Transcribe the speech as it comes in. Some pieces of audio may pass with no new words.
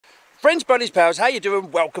Friends, buddies, pals, how you doing?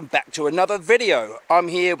 Welcome back to another video. I'm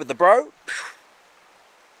here with the bro.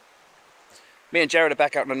 Me and Jarrod are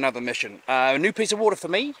back out on another mission. A new piece of water for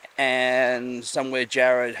me, and somewhere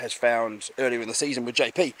Jarrod has found earlier in the season with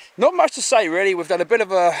JP. Not much to say really. We've done a bit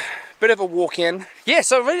of a walk in. Yeah,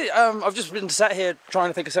 so really, I've just been sat here trying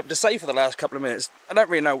to think of something to say for the last couple of minutes. I don't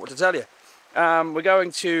really know what to tell you. We're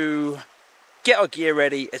going to get our gear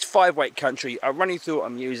ready. It's 5-weight country. I'll run you through what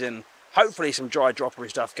I'm using. Hopefully some dry droppery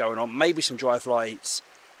stuff going on, maybe some dry fly eats,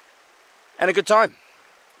 and a good time.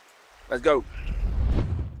 Let's go.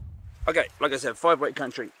 Okay, like I said, 5-weight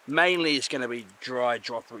country. Mainly it's going to be dry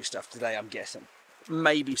droppery stuff today, I'm guessing.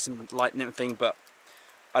 Maybe some light nymphing, but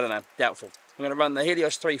I don't know, doubtful. I'm going to run the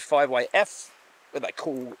Helios 3 5-weight F with that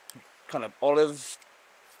cool kind of olive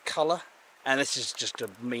colour. And this is just a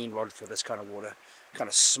mean rod for this kind of water. Kind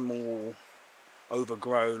of small,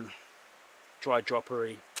 overgrown, dry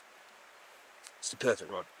droppery. It's the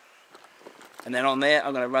perfect rod. And then on there,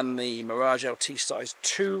 I'm going to run the Mirage LT size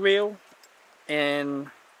 2 reel in,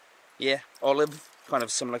 yeah, olive, kind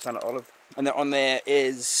of similar kind of olive. And then on there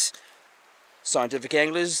is Scientific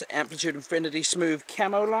Anglers Amplitude Infinity Smooth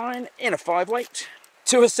Camo line in a 5-weight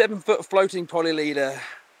to a 7-foot floating poly leader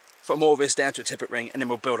from all this down to a tippet ring, and then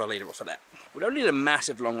we'll build our leader off of that. We don't need a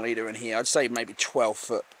massive long leader in here. I'd say maybe 12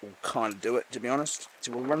 foot will kind of do it, to be honest.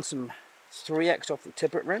 So we'll run some 3X off the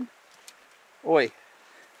tippet ring. Oi,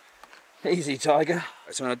 easy tiger.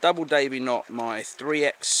 So I'm going to double Davy knot my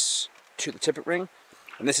 3X to the tippet ring,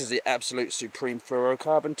 and this is the absolute supreme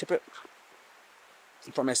fluorocarbon tippet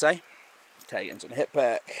from SA. Take it into the hip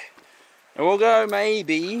pack, and we'll go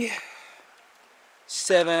maybe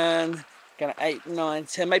 7, kind of 8, 9,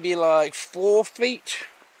 10, maybe like 4 feet,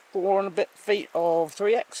 4 and a bit feet of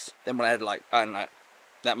 3X. Then we'll add like, I don't know,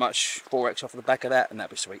 that much 4X off the back of that, and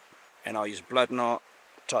that'll be sweet. And I'll use blood knot.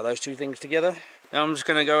 Tie those two things together. Now I'm just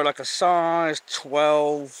going to go like a size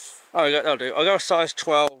 12. Oh, that'll do. I'll go a size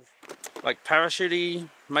 12, like parachute-y,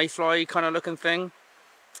 mayfly kind of looking thing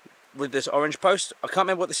with this orange post. I can't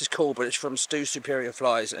remember what this is called, but it's from Stu's Superior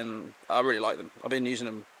Flies, and I really like them. I've been using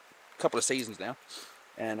them a couple of seasons now,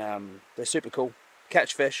 and they're super cool.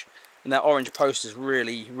 Catch fish, and that orange post is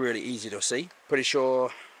really, really easy to see. Pretty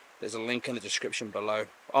sure there's a link in the description below.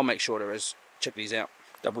 I'll make sure there is. Check these out.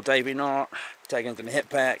 Double Davy knot, take it into the hip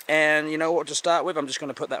pack, and you know what to start with? I'm just going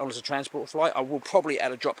to put that on as a transport fly. I will probably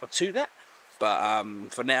add a dropper to that, but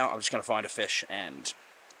for now I'm just going to find a fish and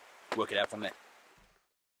work it out from there.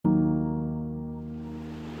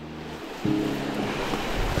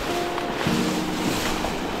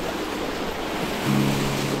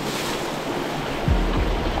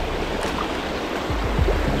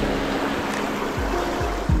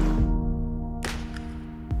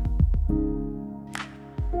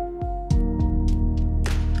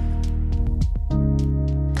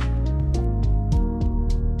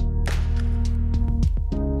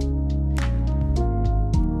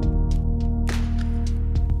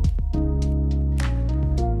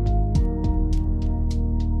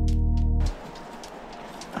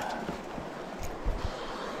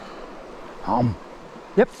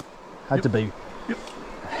 Yep, had to be. Yep.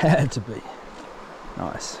 Had to be.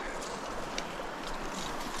 Nice.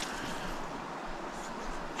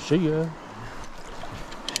 See ya.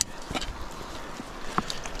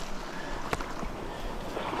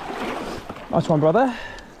 Nice one, brother.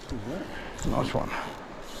 Nice one.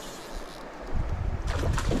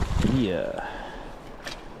 Yeah.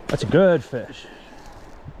 That's a good fish.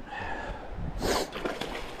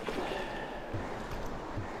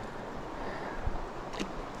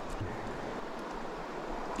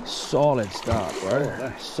 Solid start,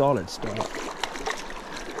 bro. Solid start.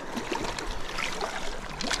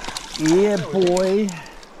 Yeah, boy.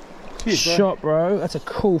 Cheers, shot, bro. That's a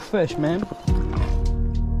cool fish, man.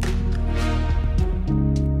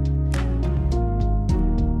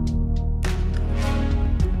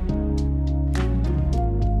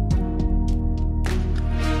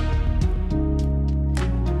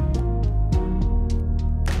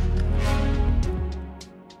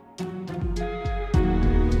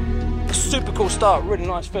 Super cool start, really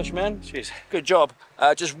nice fish, man. Jeez, good job.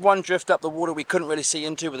 Just one drift up the water we couldn't really see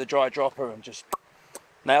into with a dry dropper, and just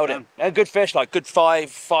nailed it. A good fish, like good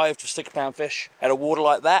 5 to 6 pound fish at a water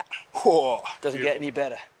like that. Whoa, doesn't get any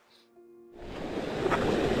better.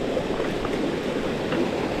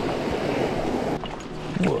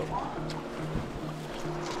 Whoa.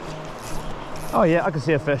 Oh yeah, I can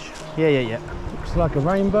see a fish. Yeah. Looks like a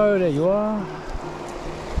rainbow, there you are.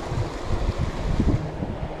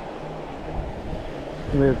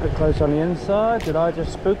 Move a bit close on the inside. Did I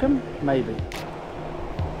just spook him? Maybe.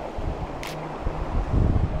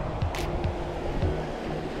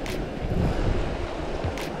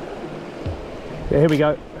 Yeah, here we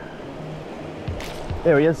go.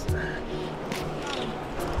 There he is.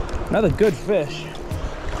 Another good fish.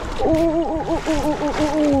 Oh,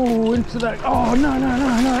 into that. Oh, no.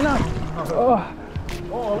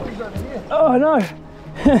 Oh no.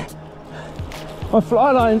 My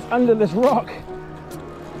fly line's under this rock.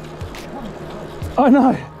 Oh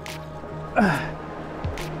no.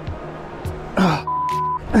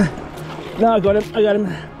 No, I got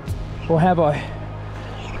him. Or have I?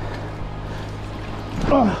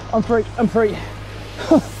 Oh, I'm free.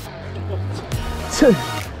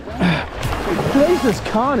 Today's just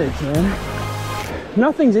carnage, man.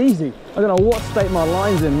 Nothing's easy. I don't know what state my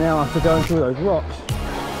line's in now after going through those rocks.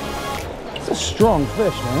 It's a strong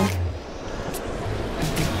fish, man.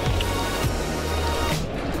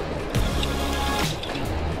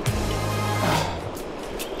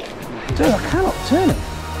 Dude, I cannot turn him.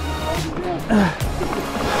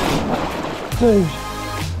 Dude.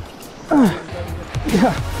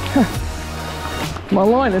 Yeah. My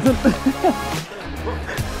line isn't.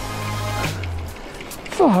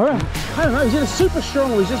 Far out. I don't know, he's either super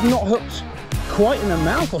strong or he's just not hooked quite in the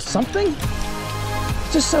mouth or something.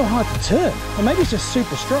 It's just so hard to turn. Or maybe it's just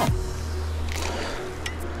super strong.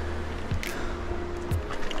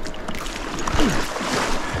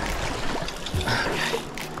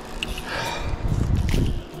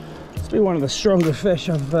 It's been one of the stronger fish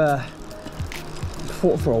I've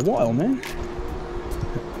fought for a while, man.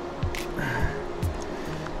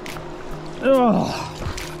 Oh.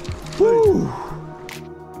 Woo.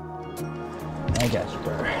 I got you,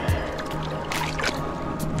 bro.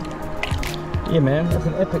 Yeah, man, that's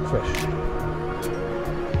an epic fish.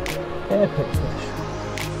 Epic fish.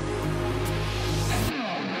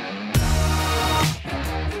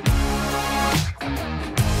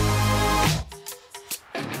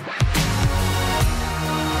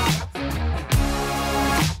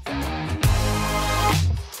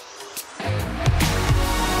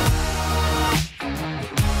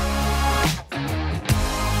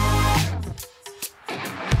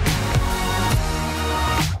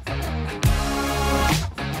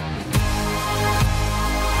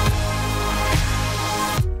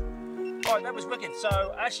 That was wicked.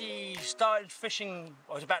 So I actually started fishing,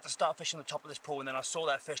 I was about to start fishing the top of this pool, and then I saw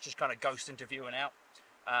that fish just kind of ghost into view and out.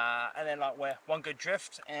 And then like one good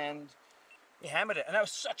drift and he hammered it. And that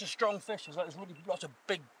was such a strong fish. There's really lots of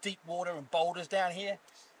big deep water and boulders down here,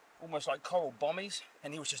 almost like coral bommies.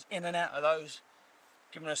 And he was just in and out of those,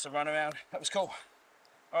 giving us a run around. That was cool.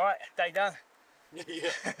 All right, day done. Yeah,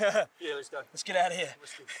 yeah, let's go. Let's get out of here.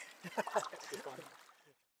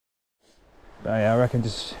 But yeah, I reckon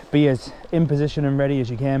just be as in position and ready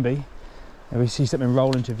as you can be. If we see something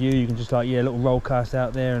roll into view, you can just like, yeah, a little roll cast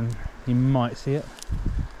out there and you might see it.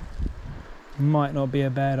 Might not be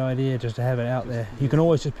a bad idea just to have it out there. You can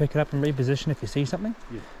always just pick it up and reposition if you see something.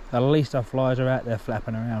 Yeah. At least our flies are out there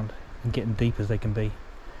flapping around and getting deep as they can be.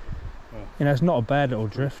 Well, you know, it's not a bad little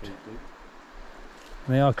drift.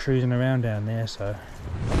 And they are cruising around down there, so.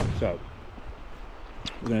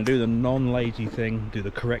 We're going to do the non-lazy thing, do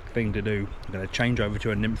the correct thing to do. We're going to change over to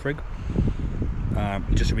a nymph rig,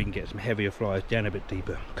 just so we can get some heavier flies down a bit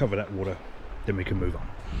deeper, cover that water, then we can move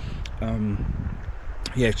on.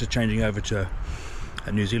 Yeah, it's just changing over to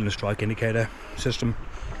a New Zealand strike indicator system,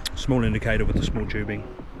 small indicator with a small tubing.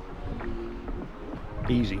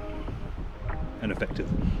 Easy and effective.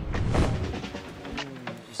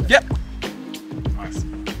 Yep. Nice.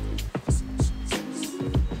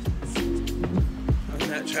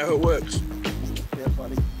 That's how it works. Yeah,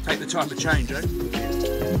 buddy. Take the time to change, eh?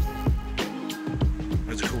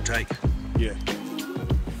 That's a cool take. Yeah.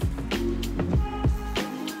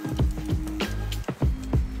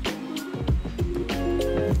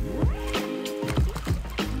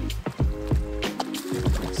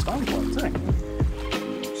 Stone blocks, eh?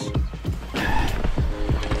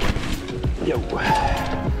 Yo.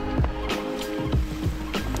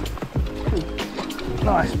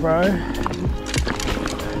 Nice, bro.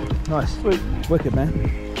 Nice. Sweet. Wicked, man.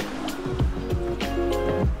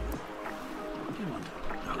 Come on.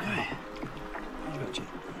 Okay. Gotcha.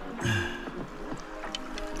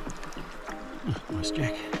 Nice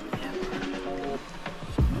jack.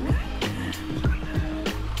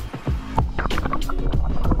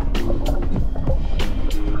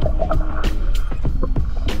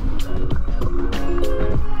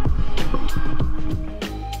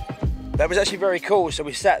 That was actually very cool. So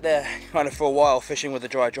we sat there kind of for a while fishing with a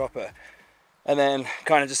dry dropper, and then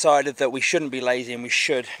kind of decided that we shouldn't be lazy and we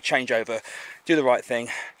should change over, do the right thing,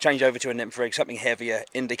 change over to a nymph rig, something heavier,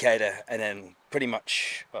 indicator, and then pretty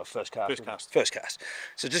much, well, first cast.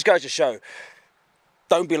 So just goes to show,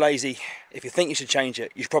 don't be lazy. If you think you should change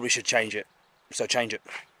it, you probably should change it. so change it.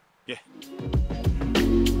 Yeah.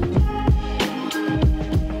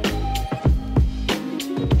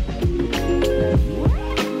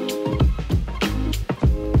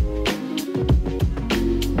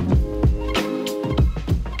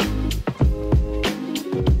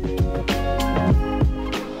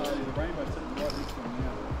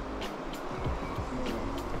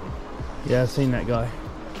 Yeah, I've seen that guy.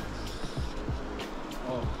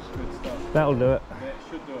 Oh, good stuff. That'll do it. Yeah, it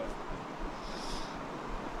should do it.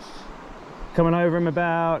 Coming over him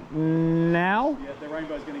about now? Yeah, the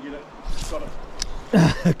rainbow's going to get it. Got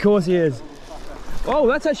it. Of course he is. Oh,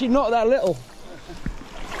 that's actually not that little.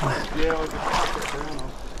 Yeah, I was just chucked it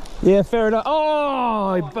down. Yeah, fair enough.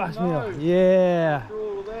 Oh, he bust me off. Yeah. After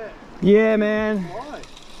all of that. Yeah, man. Right.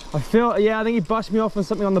 I think he bust me off on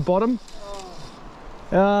something on the bottom.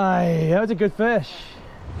 Aye, that was a good fish.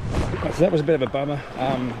 So that was a bit of a bummer.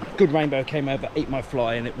 Good rainbow came over, ate my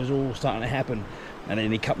fly, and it was all starting to happen. And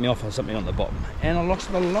then he cut me off on something on the bottom, and I lost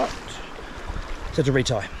a lot. So to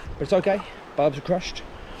retie, but it's okay. Barbs are crushed.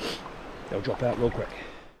 They'll drop out real quick.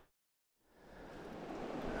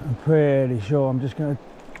 I'm pretty sure I'm just going to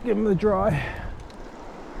give him the dry.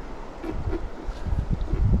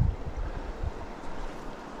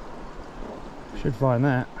 Should find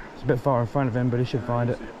that. It's a bit far in front of him, but he should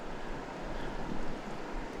find it.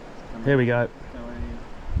 Here we go.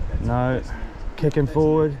 No, kicking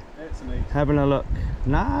forward, having a look.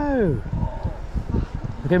 No!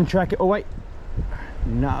 Look at him track it. Oh, wait.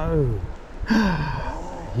 No.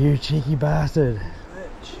 You cheeky bastard.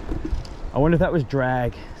 I wonder if that was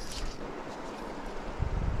drag.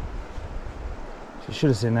 You should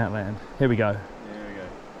have seen that land. Here we go. There we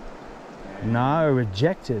go. No,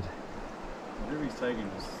 rejected. Whatever he's taking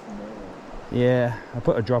is small. Yeah, I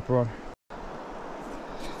put a dropper on.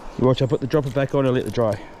 You watch, I put the dropper back on and let it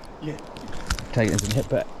dry. Yeah. Take it into the hip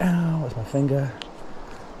back. Ow, what's my finger?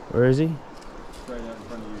 Where is he? Straight out in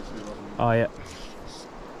front of you, too. Oh, yeah.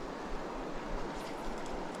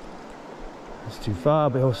 It's too far,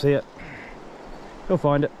 but he'll see it. He'll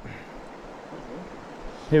find it.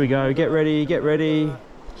 Here we go. Get ready, get ready.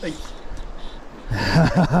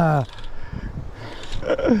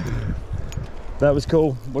 That was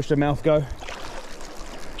cool. Watch the mouth go.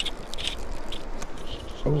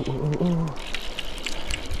 Oh, oh, oh.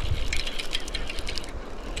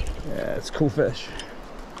 Yeah, it's a cool fish.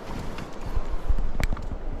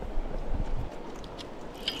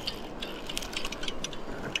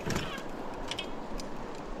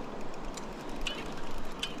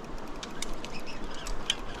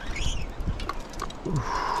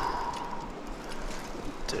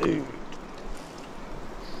 Dude.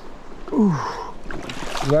 Ooh.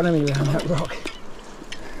 Running me around that rock.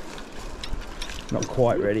 Not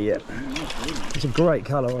quite ready yet. It's a great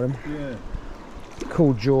colour on him. Yeah.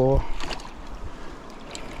 Cool jaw.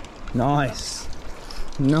 Nice.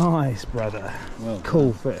 Nice, brother. Well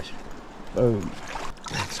cool fish. Boom.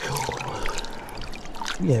 That's cool.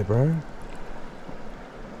 Yeah, bro.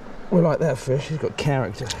 We like that fish. He's got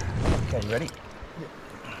character. Okay, you ready?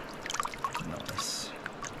 Nice.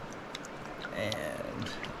 And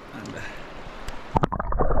under.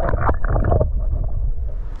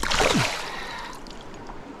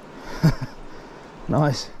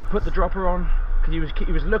 Nice. Put the dropper on because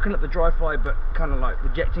he was looking at the dry fly but kind of like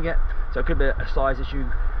rejecting it, so it could be a size issue.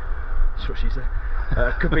 That's what she said.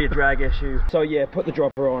 Could be a drag issue. So yeah, put the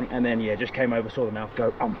dropper on and then yeah, just came over, saw the mouth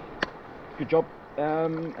go. Good job.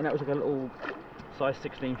 And that was like a little size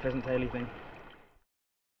 16 pheasant taily thing.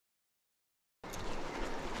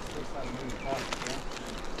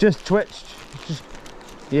 Just twitched.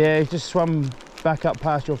 Yeah, he's just swum back up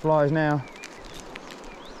past your flies now.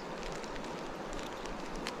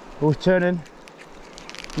 Oh, turning.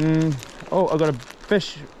 Oh, I got a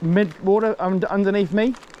fish mid water underneath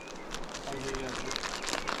me.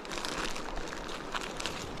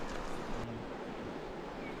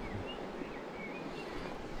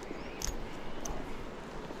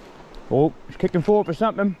 Oh, he's kicking forward for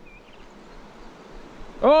something.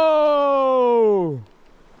 Oh!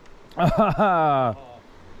 That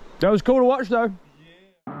was cool to watch though.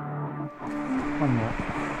 One more.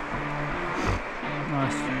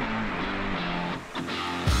 Nice.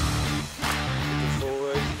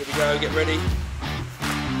 Forward, here we go, get ready.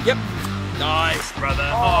 Yep. Nice, brother.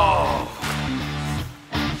 Oh.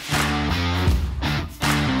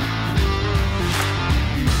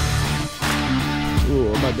 Ooh,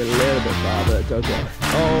 it might be a little bit far, but it's okay.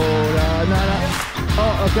 Oh, no.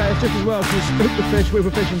 Oh, okay, it's just as well because you spooked the fish we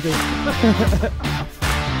were fishing to.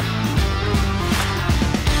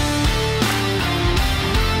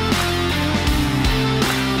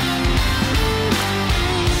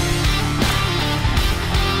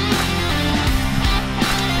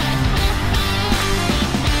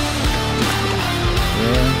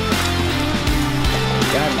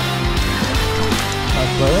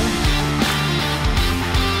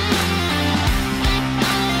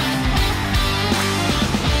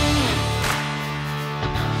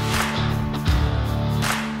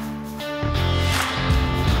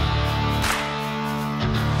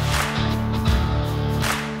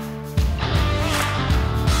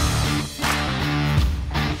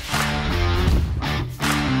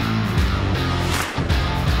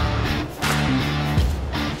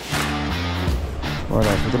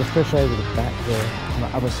 fish over the back there on the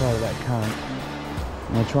other side of that current.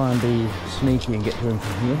 I'm going to try and be sneaky and get to him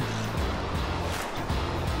from here.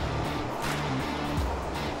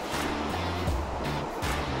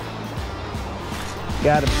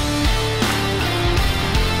 Got him.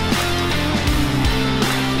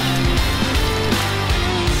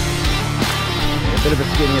 Yeah, a bit of a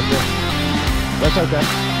skinnier fish. That's okay.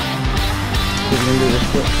 See if we can do this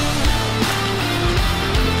quick.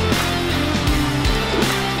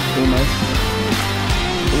 Almost.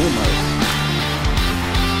 Almost.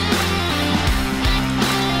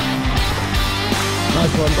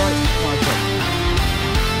 Nice one, bro. Nice one.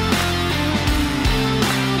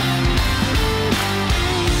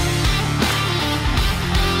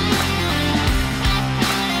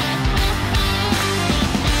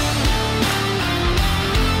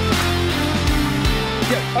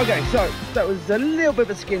 Okay, so that was a little bit of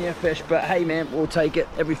a skinnier fish, but hey man, we'll take it.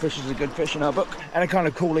 Every fish is a good fish in our book, and a kind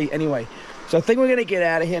of cool eat anyway. So I think we're gonna get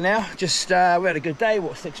out of here now. Just we had a good day.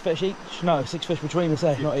 What, 6 fish each? No, 6 fish between us,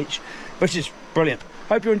 not each, which is brilliant.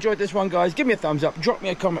 Hope you enjoyed this one, guys. Give me a thumbs up, drop me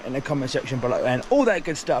a comment in the comment section below, and all that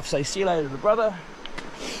good stuff. Say see you later to the brother,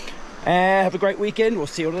 and have a great weekend. We'll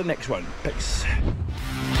see you on the next one. Peace.